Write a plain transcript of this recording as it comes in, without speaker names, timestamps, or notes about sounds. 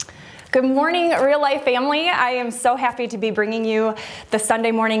Good morning, Real Life family. I am so happy to be bringing you the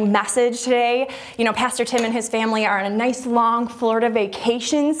Sunday morning message today. You know, Pastor Tim and his family are on a nice long Florida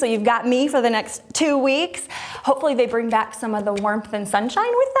vacation, so you've got me for the next 2 weeks. Hopefully they bring back some of the warmth and sunshine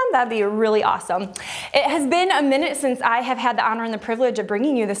with them. That'd be really awesome. It has been a minute since I have had the honor and the privilege of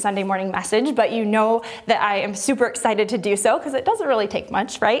bringing you the Sunday morning message, but you know that I am super excited to do so because it doesn't really take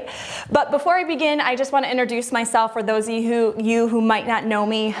much, right? But before I begin, I just want to introduce myself for those of you who might not know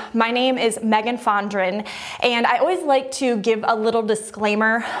me. My name is Megan Fondren, and I always like to give a little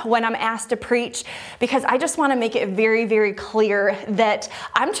disclaimer when I'm asked to preach because I just want to make it very, very clear that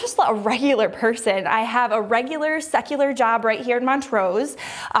I'm just a regular person. I have a regular secular job right here in Montrose.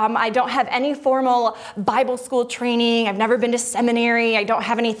 I don't have any formal Bible school training. I've never been to seminary. I don't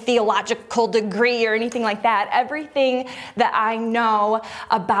have any theological degree or anything like that. Everything that I know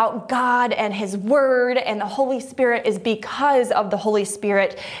about God and His Word and the Holy Spirit is because of the Holy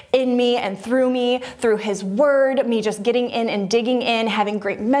Spirit in me and through His Word, me just getting in and digging in, having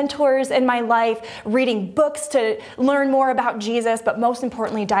great mentors in my life, reading books to learn more about Jesus, but most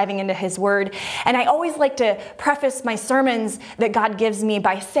importantly, diving into His Word. And I always like to preface my sermons that God gives me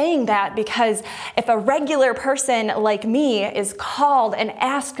by saying that because if a regular person like me is called and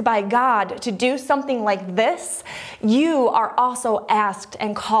asked by God to do something like this, you are also asked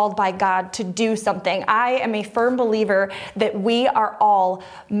and called by God to do something. I am a firm believer that we are all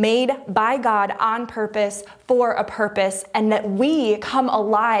made by God on purpose for a purpose, and that we come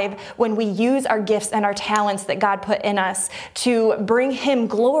alive when we use our gifts and our talents that God put in us to bring Him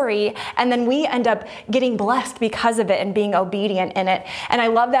glory, and then we end up getting blessed because of it and being obedient in it. And I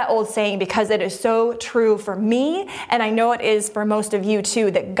love that old saying because it is so true for me, and I know it is for most of you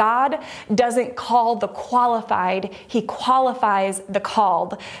too, that God doesn't call the qualified, He qualifies the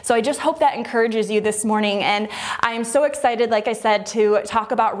called. So I just hope that encourages you this morning, and I am so excited, like I said, to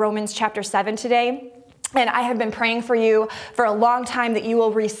talk about Romans chapter 7 today. And I have been praying for you for a long time that you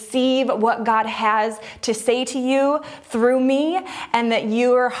will receive what God has to say to you through me, and that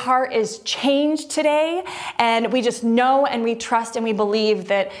your heart is changed today. And we just know and we trust and we believe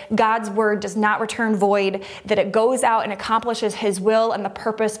that God's word does not return void, that it goes out and accomplishes His will and the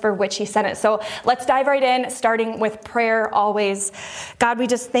purpose for which He sent it. So let's dive right in, starting with prayer always. God, we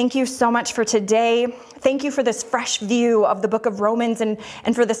just thank you so much for today. Thank you for this fresh view of the book of Romans and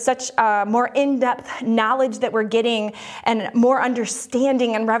for the such more in-depth knowledge that we're getting and more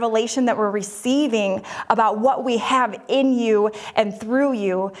understanding and revelation that we're receiving about what we have in you and through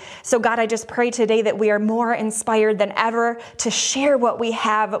you. So God, I just pray today that we are more inspired than ever to share what we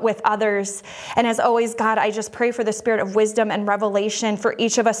have with others. And as always, God, I just pray for the spirit of wisdom and revelation for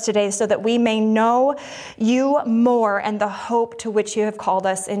each of us today so that we may know you more and the hope to which you have called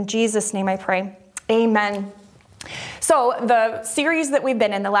us. In Jesus' name I pray. Amen. So the series that we've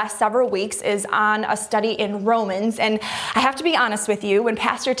been in the last several weeks is on a study in Romans. And I have to be honest with you, when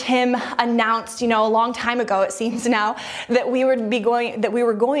Pastor Tim announced, a long time ago, it seems now, that we were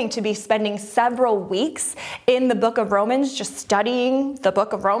going to be spending several weeks in the book of Romans, just studying the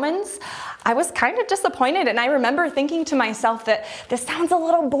book of Romans, I was kind of disappointed. And I remember thinking to myself that this sounds a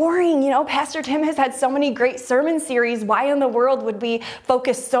little boring. Pastor Tim has had so many great sermon series. Why in the world would we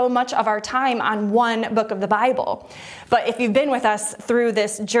focus so much of our time on one book of the Bible? But if you've been with us through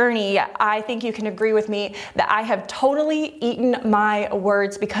this journey, I think you can agree with me that I have totally eaten my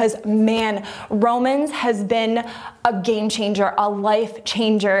words because, man, Romans has been a game changer, a life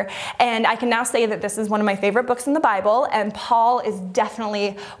changer. And I can now say that this is one of my favorite books in the Bible, and Paul is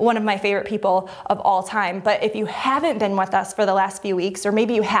definitely one of my favorite people of all time. But if you haven't been with us for the last few weeks, or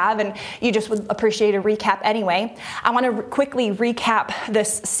maybe you have and you just would appreciate a recap anyway, I want to quickly recap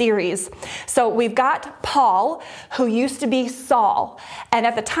this series. So we've got Paul, who used to be Saul. And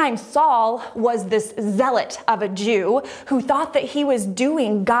at the time, Saul was this zealot of a Jew who thought that he was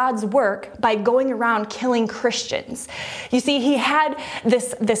doing God's work by going around killing Christians. You see, he had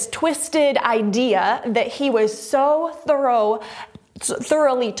this twisted idea that he was so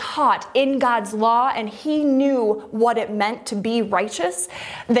thoroughly taught in God's law, and he knew what it meant to be righteous,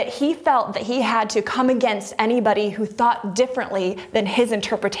 that he felt that he had to come against anybody who thought differently than his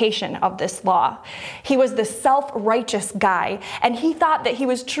interpretation of this law. He was the self-righteous guy, and he thought that he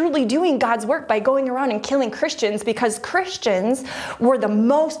was truly doing God's work by going around and killing Christians because Christians were the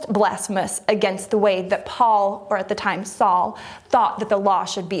most blasphemous against the way that Paul, or at the time Saul, thought that the law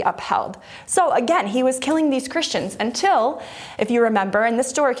should be upheld. So again, he was killing these Christians until, if you remember, and this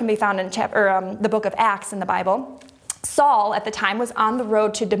story can be found in the book of Acts in the Bible, Saul at the time was on the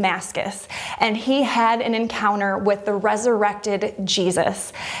road to Damascus, and he had an encounter with the resurrected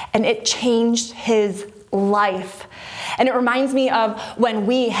Jesus, and it changed his life. And it reminds me of when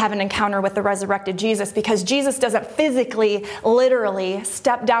we have an encounter with the resurrected Jesus, because Jesus doesn't physically, literally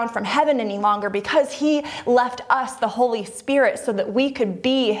step down from heaven any longer, because he left us the Holy Spirit so that we could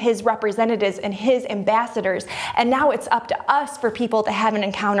be his representatives and his ambassadors. And now it's up to us for people to have an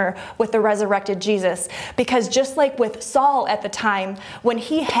encounter with the resurrected Jesus. Because just like with Saul at the time, when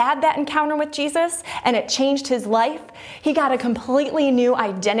he had that encounter with Jesus and it changed his life, he got a completely new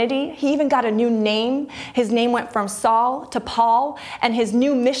identity. He even got a new name. His name went from Saul to Paul, and his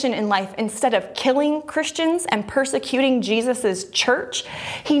new mission in life, instead of killing Christians and persecuting Jesus' church,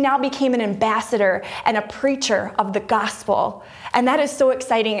 he now became an ambassador and a preacher of the gospel. And that is so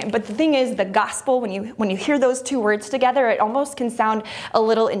exciting. But the thing is, the gospel, when you hear those two words together, it almost can sound a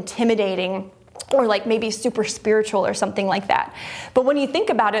little intimidating, or like maybe super spiritual or something like that. But when you think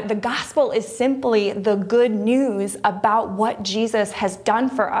about it, the gospel is simply the good news about what Jesus has done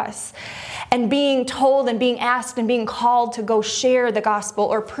for us. And being told and being asked and being called to go share the gospel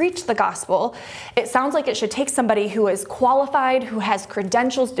or preach the gospel, it sounds like it should take somebody who is qualified, who has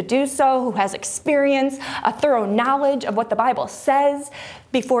credentials to do so, who has experience, a thorough knowledge of what the Bible says,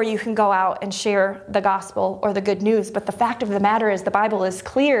 before you can go out and share the gospel or the good news. But the fact of the matter is, the Bible is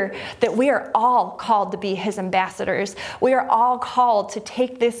clear that we are all called to be his ambassadors. We are all called to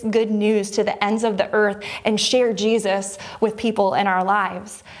take this good news to the ends of the earth and share Jesus with people in our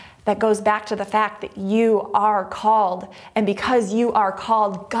lives. That goes back to the fact that you are called. And because you are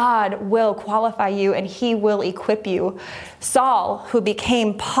called, God will qualify you and he will equip you. Saul, who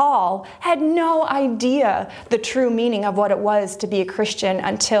became Paul, had no idea the true meaning of what it was to be a Christian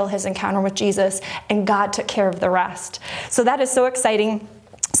until his encounter with Jesus, and God took care of the rest. So that is so exciting.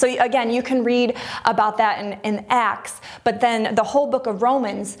 So again, you can read about that in Acts, but then the whole book of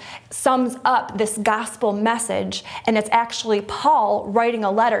Romans sums up this gospel message, and it's actually Paul writing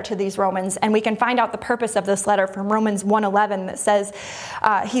a letter to these Romans, and we can find out the purpose of this letter from Romans 1:11 that says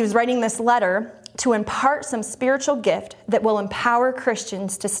he was writing this letter to impart some spiritual gift that will empower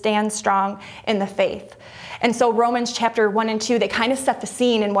Christians to stand strong in the faith. And so Romans chapter 1 and 2, they kind of set the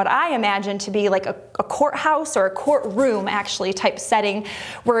scene in what I imagine to be like a courthouse or a courtroom actually type setting,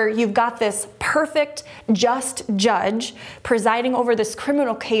 where you've got this perfect, just judge presiding over this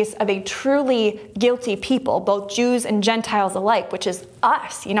criminal case of a truly guilty people, both Jews and Gentiles alike, which is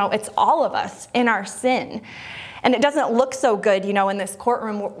us. It's all of us in our sin. And it doesn't look so good, in this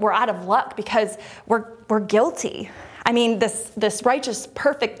courtroom. We're out of luck because we're guilty. I mean, this righteous,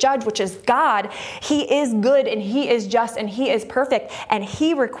 perfect judge, which is God, he is good and he is just and he is perfect, and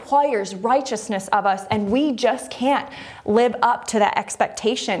he requires righteousness of us, and we just can't live up to that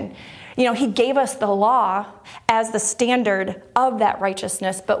expectation. He gave us the law as the standard of that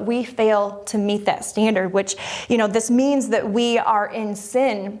righteousness, but we fail to meet that standard, which, this means that we are in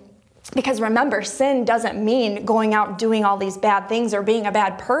sin. Because remember, sin doesn't mean going out doing all these bad things or being a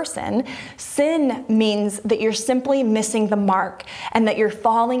bad person. Sin means that you're simply missing the mark and that you're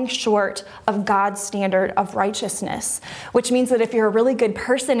falling short of God's standard of righteousness, which means that if you're a really good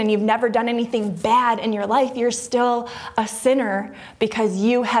person and you've never done anything bad in your life, you're still a sinner because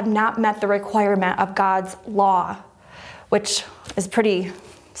you have not met the requirement of God's law, which is pretty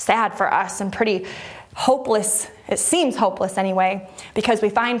sad for us and pretty hopeless. It seems hopeless anyway, because we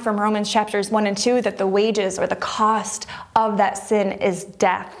find from Romans chapters 1 and 2 that the wages or the cost of that sin is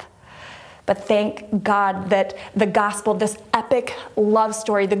death. But thank God that the gospel, this epic love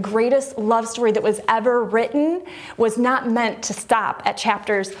story, the greatest love story that was ever written, was not meant to stop at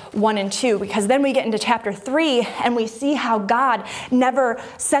chapters 1 and 2, because then we get into chapter 3 and we see how God never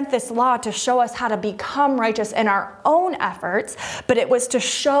sent this law to show us how to become righteous in our own efforts, but it was to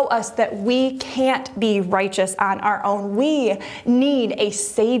show us that we can't be righteous on our own. We need a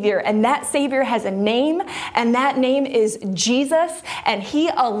Savior, and that Savior has a name, and that name is Jesus, and he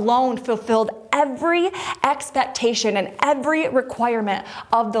alone fulfilled every expectation and every requirement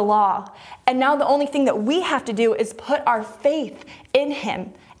of the law. And now the only thing that we have to do is put our faith in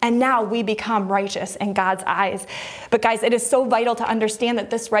him. And now we become righteous in God's eyes. But guys, it is so vital to understand that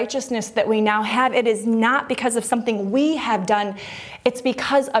this righteousness that we now have, it is not because of something we have done. It's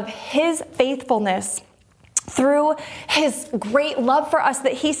because of his faithfulness through his great love for us,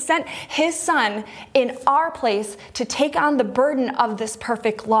 that he sent his son in our place to take on the burden of this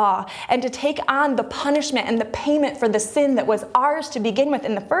perfect law and to take on the punishment and the payment for the sin that was ours to begin with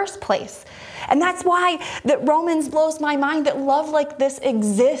in the first place. And that's why that Romans blows my mind that love like this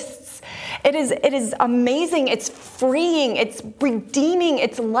exists. It is amazing. It's freeing. It's redeeming.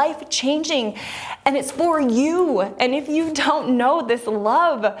 It's life-changing. And it's for you. And if you don't know this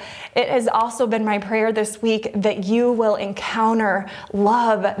love, it has also been my prayer this week that you will encounter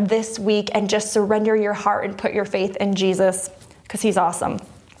love this week and just surrender your heart and put your faith in Jesus, because he's awesome.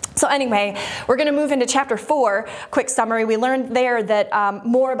 So anyway, we're going to move into chapter 4. Quick summary. We learned there that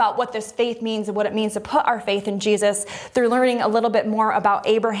more about what this faith means and what it means to put our faith in Jesus through learning a little bit more about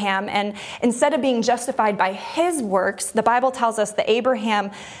Abraham. And instead of being justified by his works, the Bible tells us that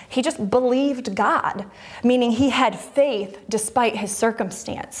Abraham, he just believed God, meaning he had faith despite his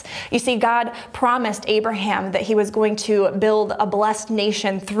circumstance. You see, God promised Abraham that he was going to build a blessed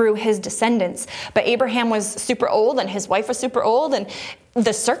nation through his descendants. But Abraham was super old and his wife was super old, and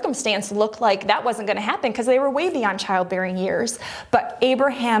the circumstance looked like that wasn't going to happen because they were way beyond childbearing years. But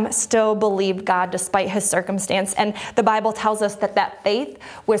Abraham still believed God despite his circumstance. And the Bible tells us that faith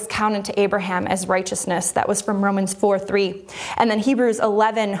was counted to Abraham as righteousness. That was from Romans 4:3. And then Hebrews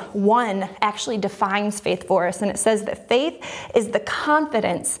 11:1 actually defines faith for us. And it says that faith is the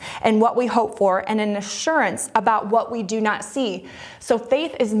confidence in what we hope for and an assurance about what we do not see. So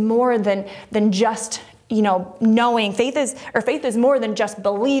faith is more than just knowing. Faith is more than just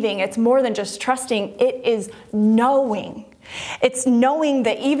believing. It's more than just trusting. It is knowing. It's knowing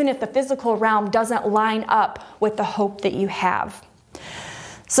that even if the physical realm doesn't line up with the hope that you have.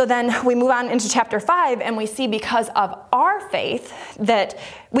 So then we move on into chapter 5, and we see because of our faith that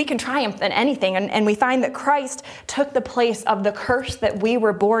we can triumph in anything. And we find that Christ took the place of the curse that we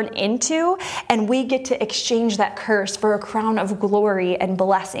were born into, and we get to exchange that curse for a crown of glory and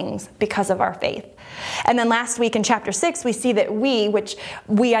blessings because of our faith. And then last week in chapter 6, we see that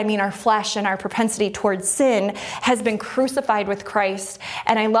I mean our flesh and our propensity towards sin, has been crucified with Christ.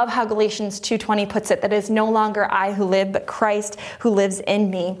 And I love how Galatians 2:20 puts it, that it is no longer I who live, but Christ who lives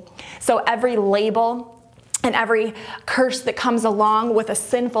in me. So every label and every curse that comes along with a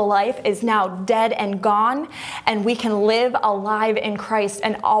sinful life is now dead and gone, and we can live alive in Christ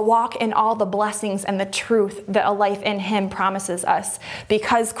and walk in all the blessings and the truth that a life in him promises us.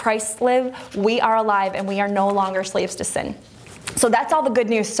 Because Christ lives, we are alive and we are no longer slaves to sin. So that's all the good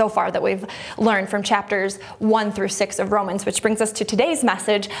news so far that we've learned from chapters 1 through 6 of Romans, which brings us to today's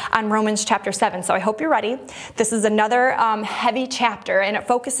message on Romans chapter 7. So I hope you're ready. This is another heavy chapter, and it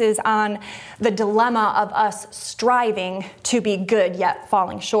focuses on the dilemma of us striving to be good yet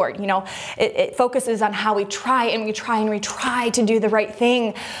falling short. It focuses on how we try to do the right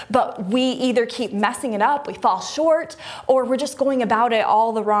thing, but we either keep messing it up, we fall short, or we're just going about it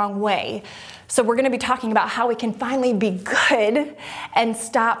all the wrong way. So we're going to be talking about how we can finally be good and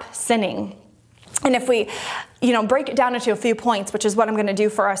stop sinning. And if we, break it down into a few points, which is what I'm going to do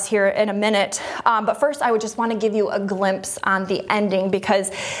for us here in a minute. But first, I would just want to give you a glimpse on the ending,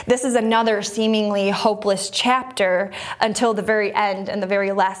 because this is another seemingly hopeless chapter until the very end and the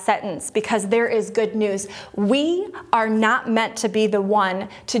very last sentence, because there is good news. We are not meant to be the one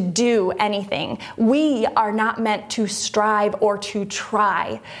to do anything. We are not meant to strive or to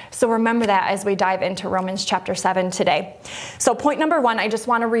try. So remember that as we dive into Romans chapter 7 today. So point number 1, I just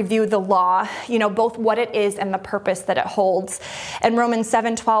want to review the law, both what it is and the purpose that it holds. And Romans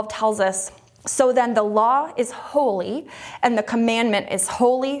 7:12 tells us, so then the law is holy and the commandment is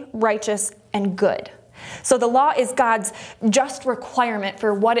holy, righteous, and good. So the law is God's just requirement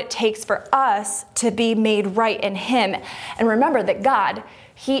for what it takes for us to be made right in him. And remember that God,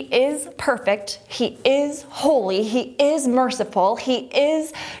 he is perfect, he is holy, he is merciful, he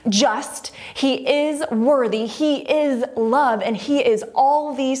is just, he is worthy, he is love, and he is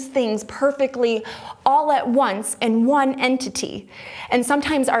all these things perfectly all at once in one entity. And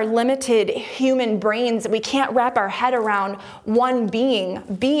sometimes our limited human brains, we can't wrap our head around one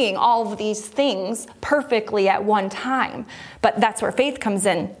being all of these things perfectly at one time. But that's where faith comes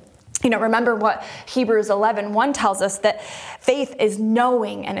in. Remember what Hebrews 11:1 tells us, that faith is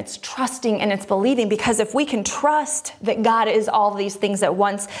knowing and it's trusting and it's believing, because if we can trust that God is all these things at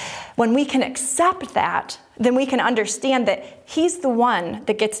once, when we can accept that, then we can understand that he's the one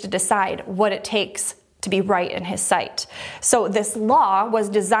that gets to decide what it takes to be right in his sight. So this law was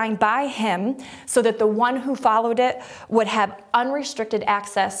designed by him so that the one who followed it would have unrestricted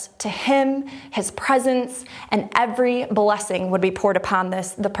access to him, his presence, and every blessing would be poured upon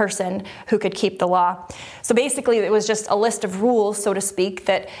the person who could keep the law. So basically it was just a list of rules, so to speak,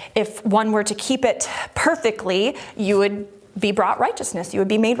 that if one were to keep it perfectly, you would be brought righteousness. You would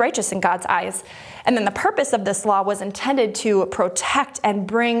be made righteous in God's eyes. And then the purpose of this law was intended to protect and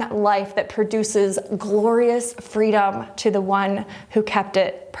bring life that produces glorious freedom to the one who kept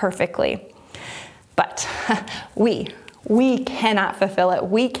it perfectly. But we We cannot fulfill it.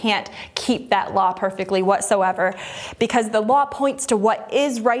 We can't keep that law perfectly whatsoever, because the law points to what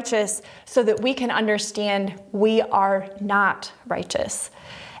is righteous so that we can understand we are not righteous.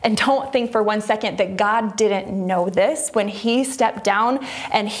 And don't think for 1 second that God didn't know this when he stepped down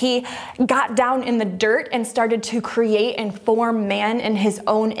and he got down in the dirt and started to create and form man in his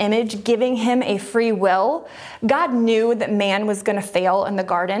own image, giving him a free will. God knew that man was going to fail in the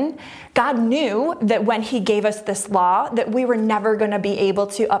garden. God knew that when he gave us this law, that we were never going to be able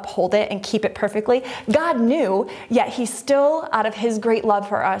to uphold it and keep it perfectly. God knew, yet he still, out of his great love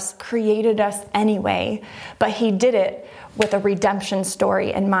for us, created us anyway. But he did it with a redemption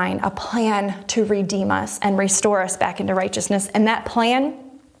story in mind, a plan to redeem us and restore us back into righteousness. And that plan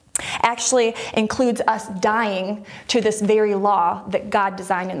actually includes us dying to this very law that God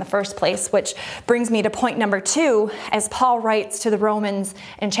designed in the first place, which brings me to point number 2, as Paul writes to the Romans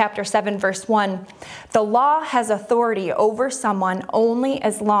in chapter 7, verse 1. The law has authority over someone only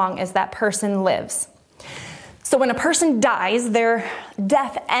as long as that person lives. So when a person dies, their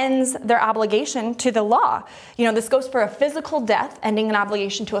death ends their obligation to the law. This goes for a physical death, ending an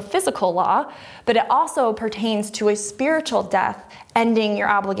obligation to a physical law, but it also pertains to a spiritual death, ending your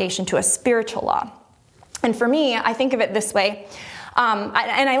obligation to a spiritual law. And for me, I think of it this way.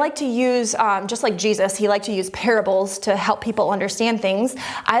 I like to use, just like Jesus, he liked to use parables to help people understand things.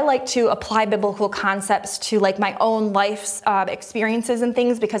 I like to apply biblical concepts to like my own life's experiences and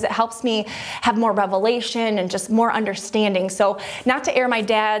things, because it helps me have more revelation and just more understanding. So not to air my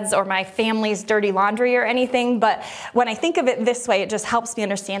dad's or my family's dirty laundry or anything, but when I think of it this way, it just helps me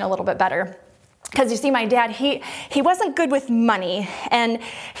understand a little bit better. Because you see, my dad, he wasn't good with money, and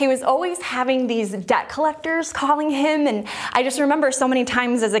he was always having these debt collectors calling him. And I just remember so many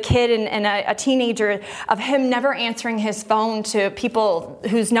times as a kid and a teenager of him never answering his phone to people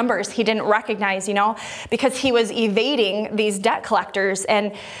whose numbers he didn't recognize, because he was evading these debt collectors.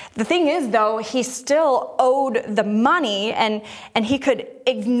 And the thing is, though, he still owed the money, and he could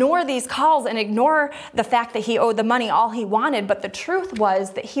ignore these calls and ignore the fact that he owed the money all he wanted. But the truth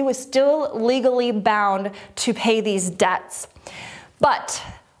was that he was still legally bound to pay these debts. But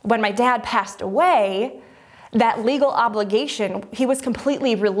when my dad passed away, that legal obligation, he was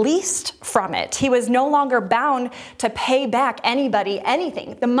completely released from it. He was no longer bound to pay back anybody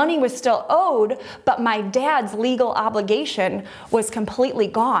anything. The money was still owed, but my dad's legal obligation was completely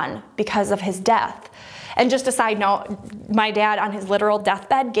gone because of his death. And just a side note, my dad on his literal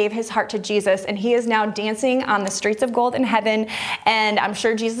deathbed gave his heart to Jesus, and he is now dancing on the streets of gold in heaven. And I'm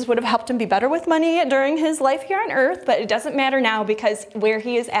sure Jesus would have helped him be better with money during his life here on earth, but it doesn't matter now because where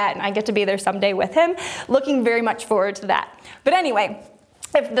he is at, and I get to be there someday with him. Looking very much forward to that. But anyway,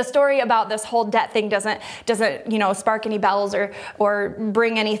 if the story about this whole debt thing doesn't spark any bells or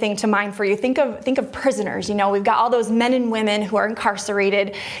bring anything to mind for you, think of prisoners. We've got all those men and women who are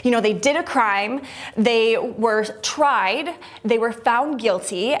incarcerated. They did a crime, they were tried, they were found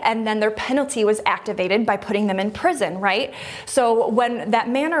guilty, and then their penalty was activated by putting them in prison, right? So when that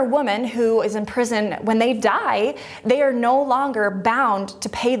man or woman who is in prison, when they die, they are no longer bound to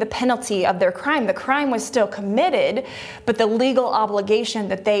pay the penalty of their crime. The crime was still committed, but the legal obligation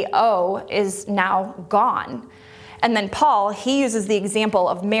that they owe is now gone. And then Paul, he uses the example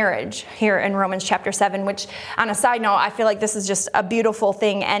of marriage here in Romans chapter 7, which on a side note, I feel like this is just a beautiful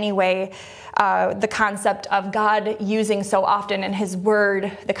thing anyway. The concept of God using so often in his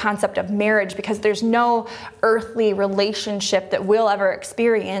word, the concept of marriage, because there's no earthly relationship that we'll ever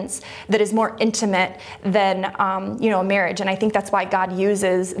experience that is more intimate than, marriage. And I think that's why God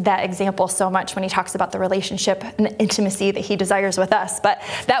uses that example so much when he talks about the relationship and the intimacy that he desires with us. But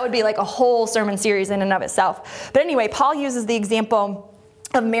that would be like a whole sermon series in and of itself. But anyway, Paul uses the example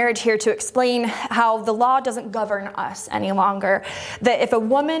of marriage here to explain how the law doesn't govern us any longer. That if a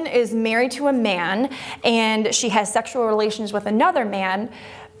woman is married to a man and she has sexual relations with another man,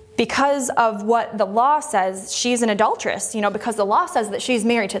 because of what the law says, she's an adulteress, because the law says that she's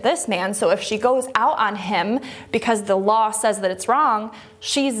married to this man. So if she goes out on him because the law says that it's wrong,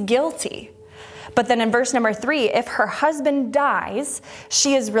 she's guilty. But then in verse number 3, if her husband dies,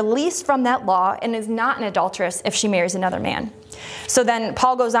 she is released from that law and is not an adulteress if she marries another man. So then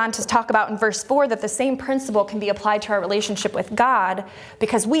Paul goes on to talk about in verse 4 that the same principle can be applied to our relationship with God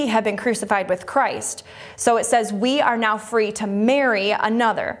because we have been crucified with Christ. So it says, we are now free to marry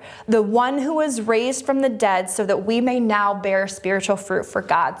another, the one who was raised from the dead, so that we may now bear spiritual fruit for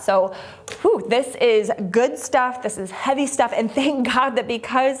God. So this is good stuff. This is heavy stuff. And thank God that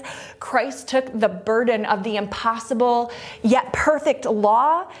because Christ took the burden of the impossible yet perfect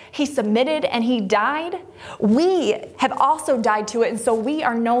law, he submitted and he died, we have also died to it, and so we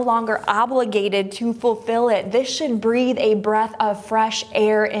are no longer obligated to fulfill it. This should breathe a breath of fresh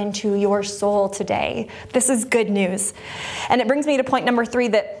air into your soul today. This is good news. And it brings me to point number 3,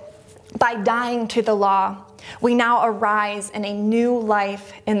 that by dying to the law, we now arise in a new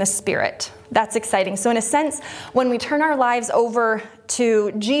life in the Spirit. That's exciting. So in a sense, when we turn our lives over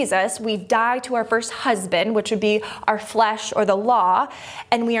to Jesus, we die to our first husband, which would be our flesh or the law,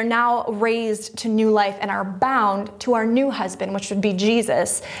 and we are now raised to new life and are bound to our new husband, which would be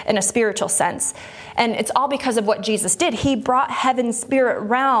Jesus in a spiritual sense. And it's all because of what Jesus did. He brought heaven's spirit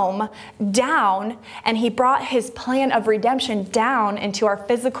realm down, and he brought his plan of redemption down into our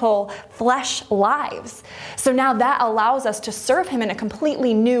physical flesh lives. So now that allows us to serve him in a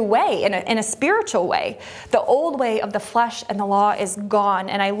completely new way, in a spiritual way. The old way of the flesh and the law is gone.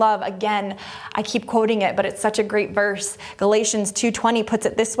 And I love, again, I keep quoting it, but it's such a great verse. Galatians 2:20 puts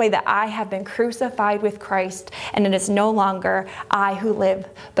it this way, that I have been crucified with Christ, and it is no longer I who live,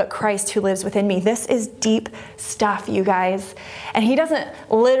 but Christ who lives within me. This is deep stuff, you guys. And he doesn't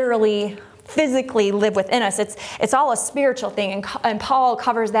literally physically live within us. It's all a spiritual thing, and Paul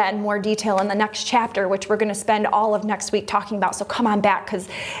covers that in more detail in the next chapter, which we're going to spend all of next week talking about. So come on back, because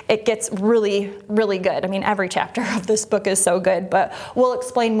it gets really, really good. I mean, every chapter of this book is so good, but we'll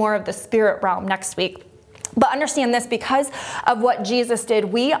explain more of the spirit realm next week. But understand this, because of what Jesus did,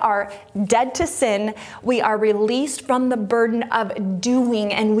 we are dead to sin, we are released from the burden of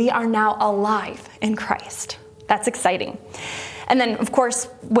doing, and we are now alive in Christ. That's exciting. And then, of course,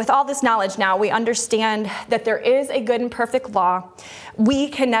 with all this knowledge now, we understand that there is a good and perfect law. We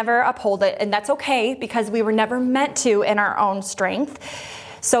can never uphold it, and that's okay, because we were never meant to in our own strength.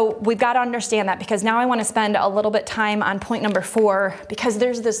 So we've got to understand that, because now I want to spend a little bit time on point number 4, because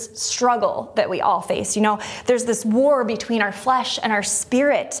there's this struggle that we all face. You know, there's this war between our flesh and our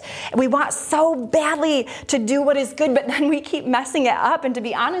spirit. We want so badly to do what is good, but then we keep messing it up. And to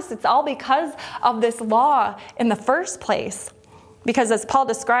be honest, it's all because of this law in the first place. Because as Paul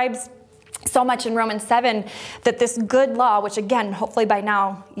describes so much in Romans 7, that this good law, which again, hopefully by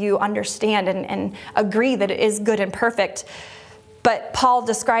now you understand and agree that it is good and perfect, but Paul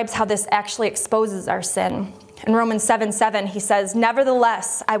describes how this actually exposes our sin. In Romans 7:7, he says,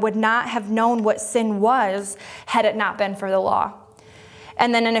 "Nevertheless, I would not have known what sin was had it not been for the law."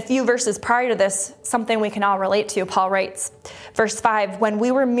 And then in a few verses prior to this, something we can all relate to, Paul writes, verse 5, "When we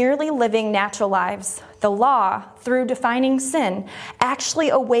were merely living natural lives, the law, through defining sin, actually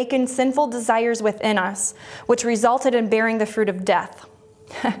awakened sinful desires within us, which resulted in bearing the fruit of death."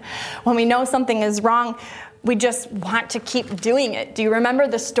 When we know something is wrong, we just want to keep doing it. Do you remember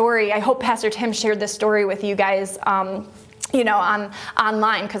the story? I hope Pastor Tim shared this story with you guys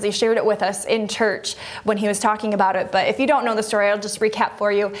online, because he shared it with us in church when he was talking about it. But if you don't know the story, I'll just recap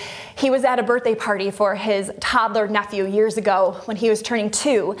for you. He was at a birthday party for his toddler nephew years ago when he was turning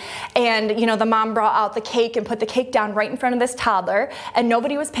 2. And, the mom brought out the cake and put the cake down right in front of this toddler. And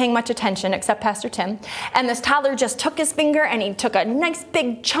nobody was paying much attention except Pastor Tim. And this toddler just took his finger and he took a nice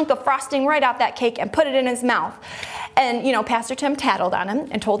big chunk of frosting right off that cake and put it in his mouth. And, Pastor Tim tattled on him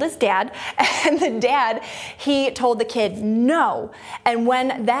and told his dad. And the dad, he told the kid, no. And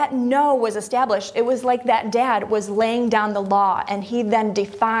when that no was established, it was like that dad was laying down the law, and he then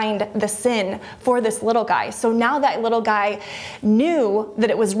defined the sin for this little guy. So now that little guy knew that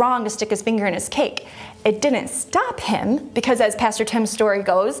it was wrong to stick his finger in his cake. It didn't stop him, because as Pastor Tim's story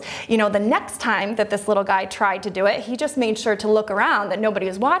goes, the next time that this little guy tried to do it, he just made sure to look around that nobody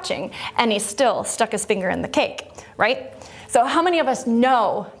was watching, and he still stuck his finger in the cake, right? So how many of us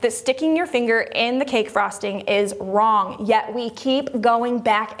know that sticking your finger in the cake frosting is wrong, yet we keep going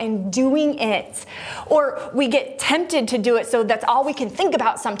back and doing it? Or we get tempted to do it, so that's all we can think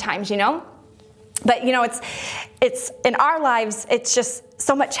about sometimes, But, it's in our lives, it's just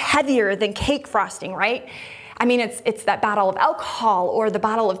so much heavier than cake frosting, right? I mean, it's that bottle of alcohol, or the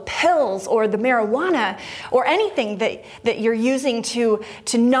bottle of pills, or the marijuana, or anything that you're using to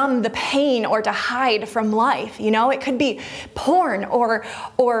numb the pain or to hide from life. It could be porn or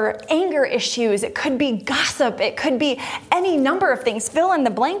anger issues. It could be gossip. It could be any number of things. Fill in the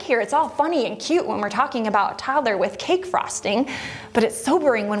blank here. It's all funny and cute when we're talking about a toddler with cake frosting, but it's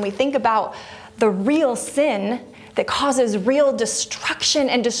sobering when we think about the real sin that causes real destruction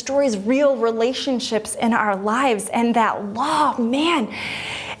and destroys real relationships in our lives. And that law, man,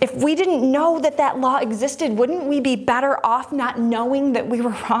 if we didn't know that law existed, wouldn't we be better off not knowing that we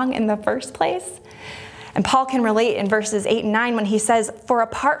were wrong in the first place? And Paul can relate in verses 8 and 9 when he says, "For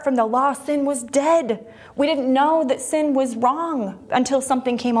apart from the law, sin was dead." We didn't know that sin was wrong until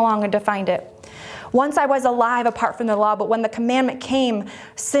something came along and defined it. "Once I was alive apart from the law, but when the commandment came,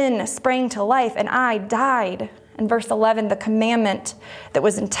 sin sprang to life and I died." In verse 11, the commandment that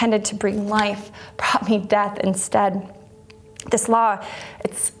was intended to bring life brought me death instead. This law,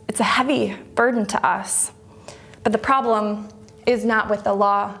 it's a heavy burden to us. But the problem is not with the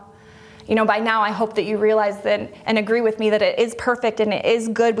law. By now I hope that you realize that and agree with me that it is perfect and it is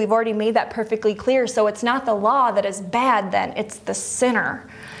good. We've already made that perfectly clear. So it's not the law that is bad then, it's the sinner.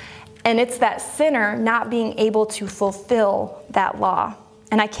 And it's that sinner not being able to fulfill that law.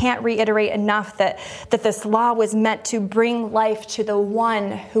 And I can't reiterate enough that this law was meant to bring life to the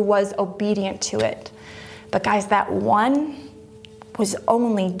one who was obedient to it. But guys, that one was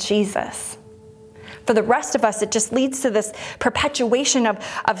only Jesus. For the rest of us, it just leads to this perpetuation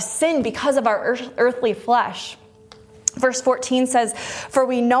of sin because of our earthly flesh. Verse 14 says, "For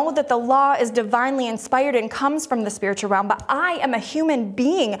we know that the law is divinely inspired and comes from the spiritual realm, but I am a human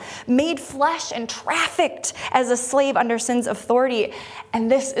being, made flesh and trafficked as a slave under sin's authority."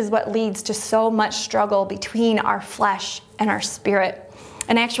 And this is what leads to so much struggle between our flesh and our spirit.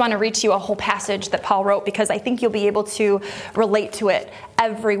 And I actually want to read to you a whole passage that Paul wrote because I think you'll be able to relate to it,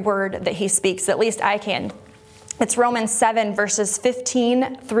 every word that he speaks. At least I can. It's Romans 7, verses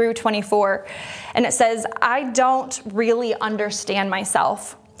 15 through 24. And it says, "I don't really understand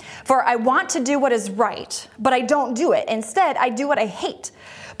myself, for I want to do what is right, but I don't do it. Instead, I do what I hate.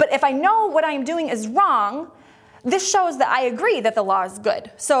 But if I know what I am doing is wrong, this shows that I agree that the law is good.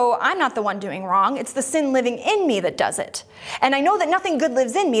 So I'm not the one doing wrong. It's the sin living in me that does it. And I know that nothing good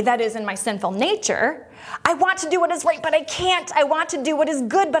lives in me, that is in my sinful nature. I want to do what is right, but I can't. I want to do what is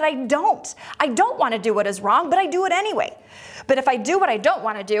good, but I don't. I don't want to do what is wrong, but I do it anyway. But if I do what I don't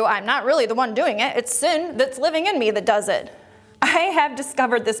want to do, I'm not really the one doing it. It's sin that's living in me that does it." I have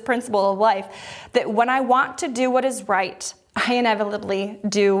discovered this principle of life, that when I want to do what is right, I inevitably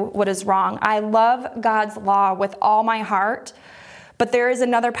do what is wrong. I love God's law with all my heart, but there is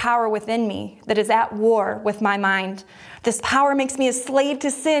another power within me that is at war with my mind. This power makes me a slave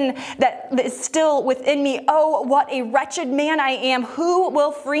to sin that is still within me. Oh, what a wretched man I am. Who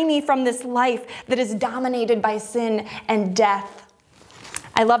will free me from this life that is dominated by sin and death?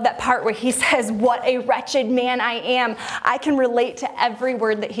 I love that part where he says, "What a wretched man I am." I can relate to every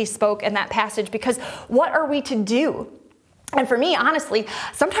word that he spoke in that passage, because what are we to do? And for me, honestly,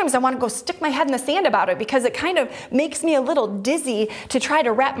 sometimes I want to go stick my head in the sand about it, because it kind of makes me a little dizzy to try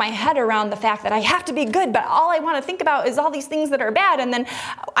to wrap my head around the fact that I have to be good, but all I want to think about is all these things that are bad. And then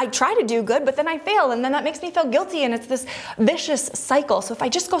I try to do good, but then I fail, and then that makes me feel guilty, and it's this vicious cycle. So if I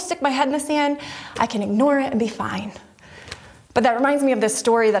just go stick my head in the sand, I can ignore it and be fine. But that reminds me of this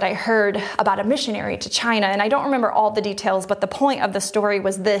story that I heard about a missionary to China. And I don't remember all the details, but the point of the story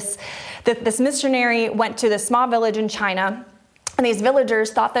was this, that this missionary went to this small village in China. And these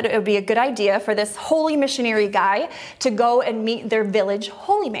villagers thought that it would be a good idea for this holy missionary guy to go and meet their village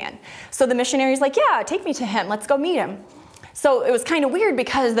holy man. So the missionary's like, "Yeah, take me to him. Let's go meet him." So it was kind of weird,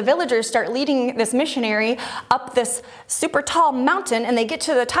 because the villagers start leading this missionary up this super tall mountain, and they get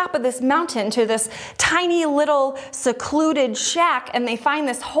to the top of this mountain, to this tiny little secluded shack, and they find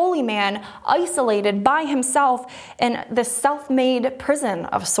this holy man isolated by himself in this self-made prison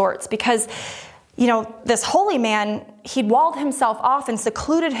of sorts, because this holy man, he'd walled himself off and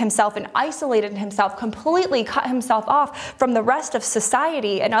secluded himself and isolated himself, completely cut himself off from the rest of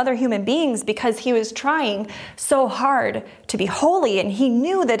society and other human beings, because he was trying so hard to be holy. And he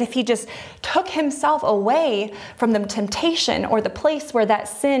knew that if he just took himself away from the temptation or the place where that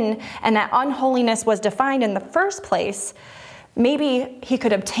sin and that unholiness was defined in the first place, maybe he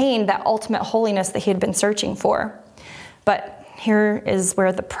could obtain that ultimate holiness that he had been searching for. But here is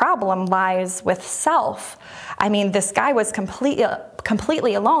where the problem lies with self. I mean, this guy was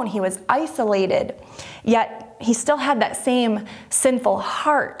completely alone. He was isolated, yet he still had that same sinful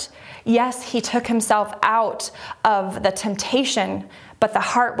heart. Yes, he took himself out of the temptation, but the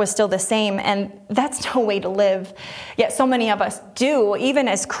heart was still the same, and that's no way to live. Yet so many of us do. Even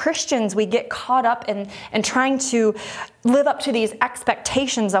as Christians, we get caught up in trying to live up to these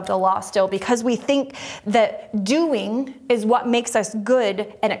expectations of the law still, because we think that doing is what makes us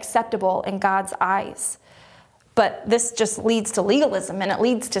good and acceptable in God's eyes. But this just leads to legalism, and it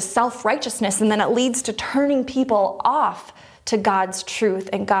leads to self-righteousness, and then it leads to turning people off to God's truth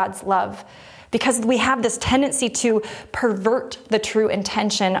and God's love. Because we have this tendency to pervert the true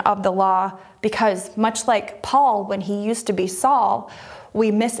intention of the law, because much like Paul when he used to be Saul,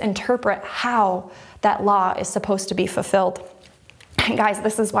 we misinterpret how that law is supposed to be fulfilled. And guys,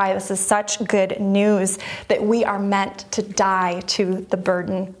 this is why this is such good news, that we are meant to die to the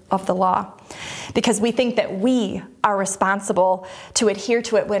burden of the law. Because we think that we are responsible to adhere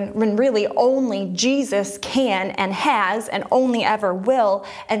to it when really only Jesus can and has and only ever will.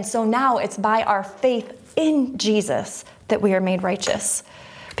 And so now it's by our faith in Jesus that we are made righteous.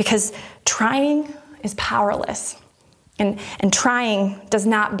 Because trying is powerless. And trying does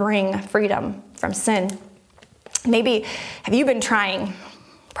not bring freedom from sin. Maybe, have you been trying?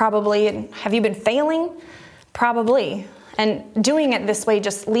 Probably. And have you been failing? Probably. And doing it this way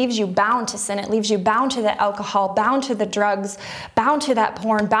just leaves you bound to sin. It leaves you bound to the alcohol, bound to the drugs, bound to that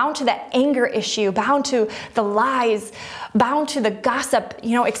porn, bound to that anger issue, bound to the lies, bound to the gossip,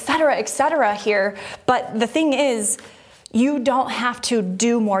 et cetera here. But the thing is, you don't have to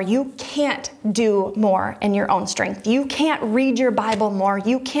do more. You can't do more in your own strength. You can't read your Bible more.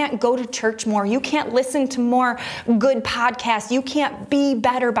 You can't go to church more. You can't listen to more good podcasts. You can't be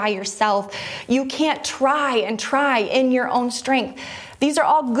better by yourself. You can't try in your own strength. These are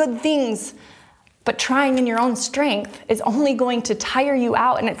all good things, but trying in your own strength is only going to tire you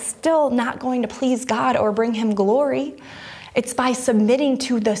out, and it's still not going to please God or bring Him glory. It's by submitting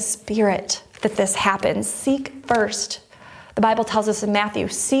to the Spirit that this happens. Seek first. The Bible tells us in Matthew,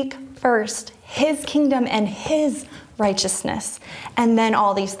 seek first His kingdom and His righteousness, and then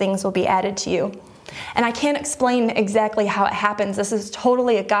all these things will be added to you. And I can't explain exactly how it happens. This is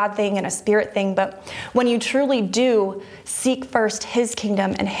totally a God thing and a Spirit thing, but when you truly do seek first His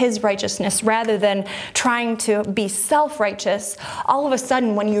kingdom and His righteousness rather than trying to be self-righteous, all of a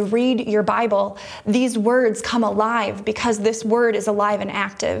sudden when you read your Bible, these words come alive because this word is alive and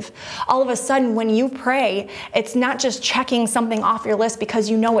active. All of a sudden when you pray, it's not just checking something off your list because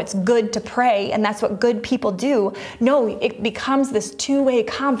you know it's good to pray and that's what good people do. No, it becomes this two-way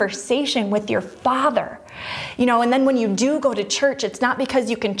conversation with your Father. And then when you do go to church, it's not because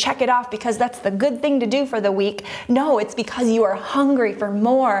you can check it off because that's the good thing to do for the week. No, it's because you are hungry for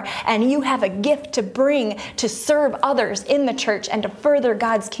more and you have a gift to bring to serve others in the church and to further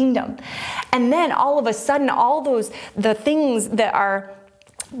God's kingdom. And then all of a sudden, the things that are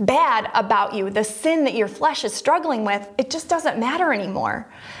bad about you, the sin that your flesh is struggling with, it just doesn't matter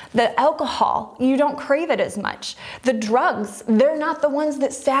anymore. The alcohol, you don't crave it as much. The drugs, they're not the ones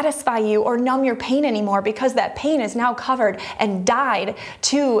that satisfy you or numb your pain anymore because that pain is now covered and died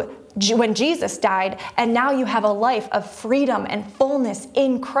when Jesus died, and now you have a life of freedom and fullness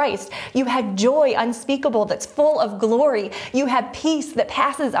in Christ. You have joy unspeakable that's full of glory. You have peace that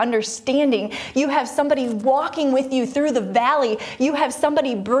passes understanding. You have somebody walking with you through the valley. You have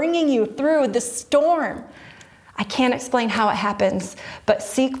somebody bringing you through the storm. I can't explain how it happens, but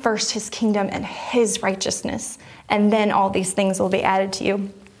seek first His kingdom and His righteousness, and then all these things will be added to you.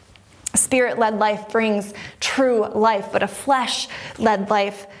 A Spirit-led life brings true life, but a flesh-led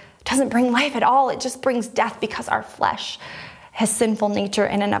life doesn't bring life at all. It just brings death because our flesh has sinful nature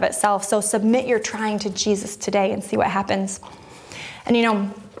in and of itself. So submit your trying to Jesus today and see what happens.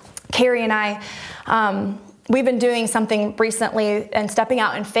 And Carrie and I, we've been doing something recently and stepping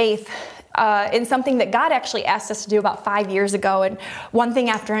out in faith in something that God actually asked us to do about 5 years ago. And one thing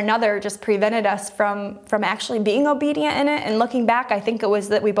after another just prevented us from actually being obedient in it. And looking back, I think it was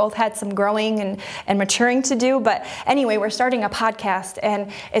that we both had some growing and maturing to do. But anyway, we're starting a podcast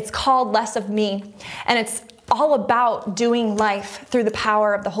and it's called Less of Me. And it's all about doing life through the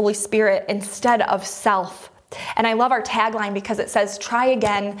power of the Holy Spirit instead of self. And I love our tagline because it says, try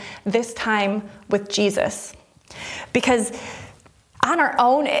again, this time with Jesus. Because on our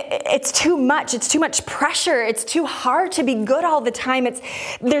own, it's too much. It's too much pressure. It's too hard to be good all the time.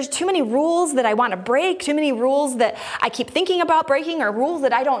 There's too many rules that I want to break, too many rules that I keep thinking about breaking, or rules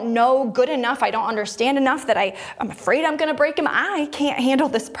that I don't know good enough, I don't understand enough, that I'm afraid I'm going to break them. I can't handle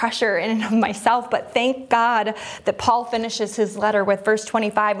this pressure in and of myself, but thank God that Paul finishes his letter with verse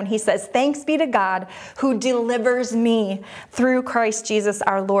 25 when he says, "Thanks be to God who delivers me through Christ Jesus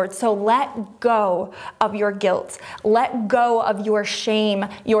our Lord." So let go of your guilt. Let go of your shame,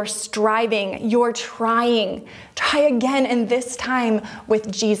 your striving, your trying. Try again, and this time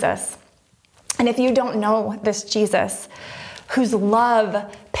with Jesus. And if you don't know this Jesus, whose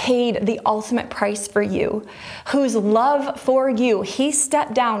love paid the ultimate price for you, whose love for you, he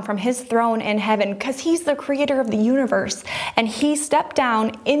stepped down from his throne in heaven because he's the creator of the universe. And he stepped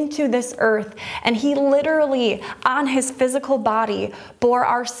down into this earth and he literally on his physical body bore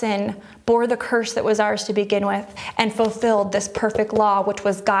our sin, bore the curse that was ours to begin with, and fulfilled this perfect law, which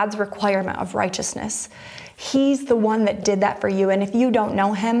was God's requirement of righteousness. He's the one that did that for you. And if you don't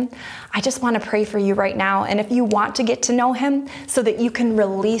know him, I just want to pray for you right now. And if you want to get to know him so that you can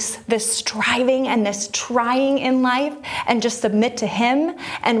release this striving and this trying in life and just submit to him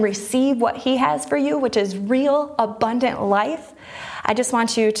and receive what he has for you, which is real, abundant life, I just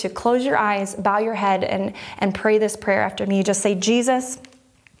want you to close your eyes, bow your head, and pray this prayer after me. Just say, "Jesus,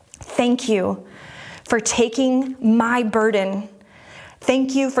 thank you for taking my burden,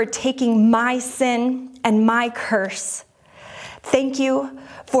 Thank you for taking my sin and my curse. Thank you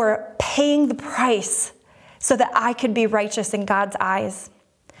for paying the price so that I could be righteous in God's eyes.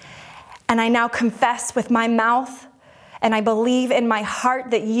 And I now confess with my mouth and I believe in my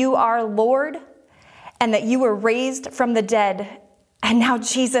heart that you are Lord and that you were raised from the dead. And now,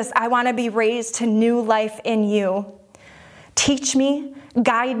 Jesus, I want to be raised to new life in you. Teach me,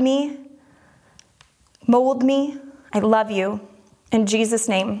 guide me, mold me. I love you. In Jesus'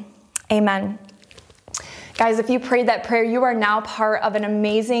 name, amen. Guys, if you prayed that prayer, you are now part of an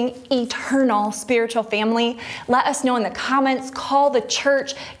amazing, eternal spiritual family. Let us know in the comments, call the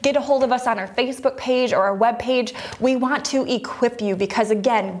church, get a hold of us on our Facebook page or our webpage. We want to equip you because,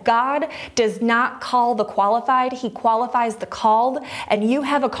 again, God does not call the qualified. He qualifies the called, and you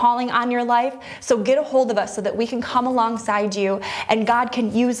have a calling on your life. So get a hold of us so that we can come alongside you, and God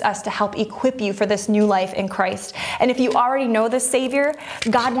can use us to help equip you for this new life in Christ. And if you already know the Savior,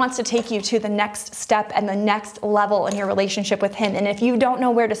 God wants to take you to the next step and the next level in your relationship with Him. And if you don't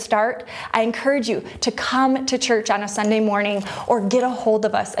know where to start, I encourage you to come to church on a Sunday morning or get a hold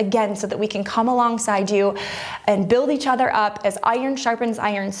of us again so that we can come alongside you and build each other up. As iron sharpens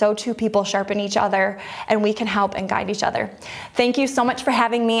iron, so too people sharpen each other, and we can help and guide each other. Thank you so much for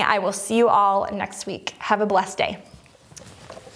having me. I will see you all next week. Have a blessed day.